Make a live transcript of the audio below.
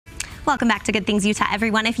Welcome back to Good Things Utah,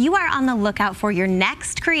 everyone. If you are on the lookout for your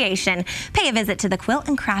next creation, pay a visit to the Quilt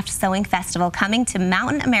and Craft Sewing Festival coming to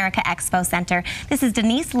Mountain America Expo Center. This is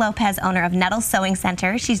Denise Lopez, owner of Nettles Sewing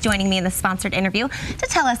Center. She's joining me in the sponsored interview to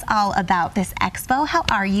tell us all about this expo. How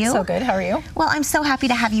are you? So good. How are you? Well, I'm so happy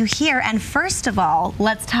to have you here. And first of all,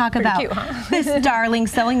 let's talk about cute, huh? this darling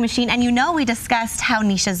sewing machine. And you know, we discussed how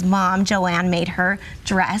Nisha's mom, Joanne, made her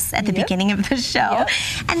dress at the beginning of the show.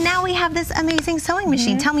 And now we have this amazing sewing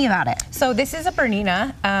machine. Tell me about it. So this is a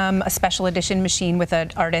Bernina, a special edition machine with an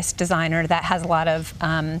artist designer that has a lot of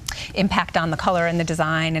impact on the color and the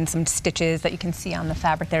design and some stitches that you can see on the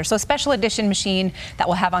fabric there. So a special edition machine that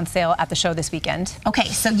we'll have on sale at the show this weekend. Okay,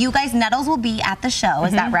 so you guys, Nettles will be at the show,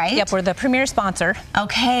 is that right? Yep, we're the premier sponsor.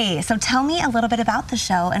 Okay, so tell me a little bit about the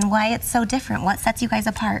show and why it's so different. What sets you guys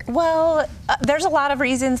apart? Well, there's a lot of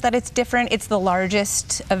reasons that it's different. It's the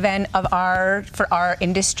largest event of for our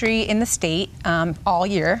industry in the state all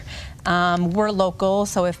year. We're local,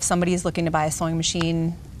 so if somebody is looking to buy a sewing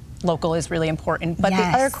machine, local is really important. But the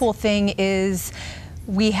other cool thing is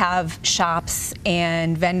we have shops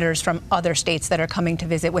and vendors from other states that are coming to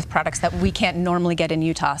visit with products that we can't normally get in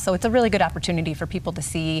Utah. So it's a really good opportunity for people to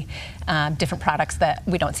see different products that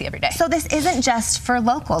we don't see every day. So this isn't just for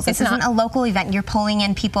locals. This isn't a local event. You're pulling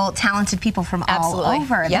in people, talented people from all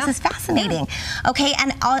over. This is fascinating. Okay,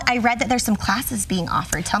 and I read that there's some classes being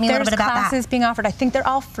offered. Tell me a little bit about that. There's classes being offered. I think they're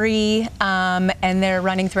all free, and they're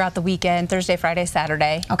running throughout the weekend, Thursday, Friday,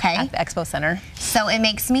 Saturday at the Expo Center. So it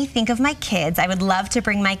makes me think of my kids. I would love to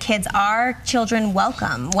bring my kids. Are children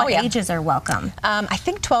welcome? What ages are welcome? I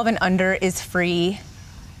think 12 and under is free,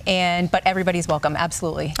 but everybody's welcome,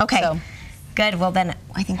 absolutely. Okay. So. Good. Well, then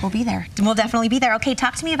I think we'll be there. We'll definitely be there. Okay,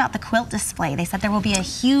 talk to me about the quilt display. They said there will be a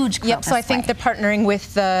huge quilt display. So I think they're partnering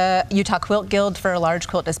with the Utah Quilt Guild for a large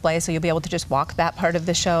quilt display, so you'll be able to just walk that part of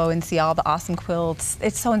the show and see all the awesome quilts.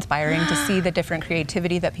 It's so inspiring to see the different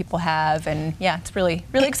creativity that people have, and yeah, it's really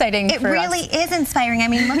exciting for us. It really is inspiring. I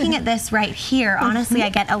mean, looking at this right here, honestly, I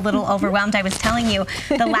get a little overwhelmed. I was telling you,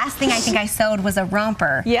 the last thing I think I sewed was a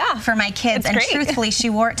romper for my kids, and truthfully, she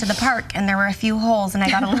wore it to the park, and there were a few holes, and I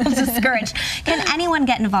got a little discouraged. Can anyone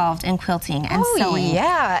get involved in quilting and sewing?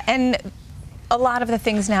 Yeah, and a lot of the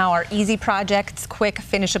things now are easy projects, quick,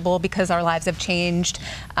 finishable, because our lives have changed.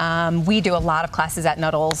 We do a lot of classes at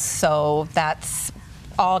Nettles, so that's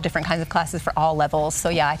all different kinds of classes for all levels. So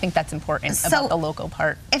yeah, I think that's important about the local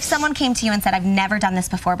part. If someone came to you and said, I've never done this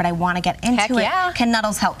before, but I want to get into it, can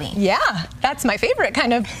Nettles help me? Yeah, that's my favorite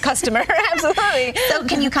kind of customer, absolutely. So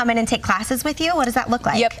can you come in and take classes with you? What does that look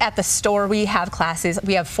like? Yep, at the store we have classes.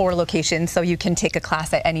 We have 4 locations, so you can take a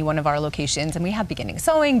class at any one of our locations. And we have beginning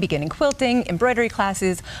sewing, beginning quilting, embroidery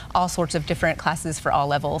classes, all sorts of different classes for all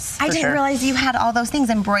levels. I didn't realize you had all those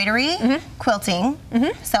things: embroidery, quilting,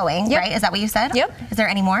 sewing, right? Is that what you said? Yep. Is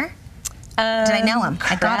there any more? Did I nail them?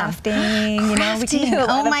 I got them. Crafting, you know, we can do a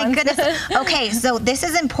lot of my goodness. Okay, so this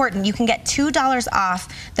is important. You can get $2 off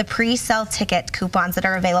the pre-sale ticket coupons that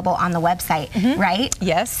are available on the website, right?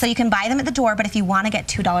 Yes. So you can buy them at the door, but if you want to get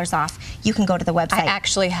 $2 off, you can go to the website. I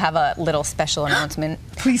actually have a little special announcement.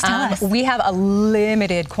 Please tell us. We have a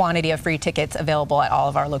limited quantity of free tickets available at all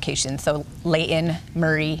of our locations. So Layton,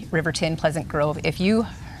 Murray, Riverton, Pleasant Grove. If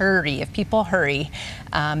people hurry,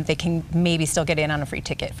 they can maybe still get in on a free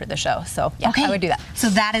ticket for the show. So yeah, I would do that. So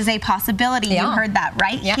that is a possibility. You heard that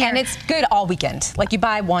right here. And it's good all weekend. Like, you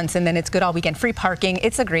buy once and then it's good all weekend. Free parking.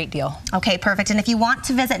 It's a great deal. Okay, perfect. And if you want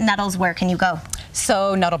to visit Nettles, where can you go?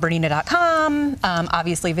 So nettlebernina.com.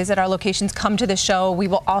 Obviously visit our locations, come to the show. We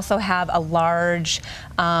will also have a large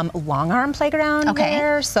long arm playground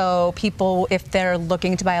there. So people, if they're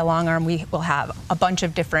looking to buy a long arm, we will have a bunch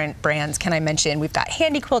of different brands. Can I mention? We've got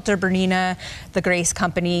Handy Quilter, Bernina, the Grace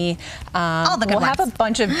Company. All the good ones. We'll have a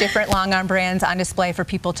bunch of different long arm brands on display for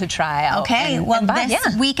people to try out. Okay, well,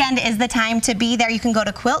 this weekend is the time to be there. You can go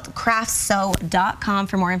to quiltcraftsew.com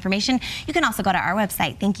for more information. You can also go to our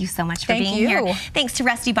website. Thank you so much for being here. Thanks to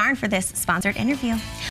Rusty Barn for this sponsored interview.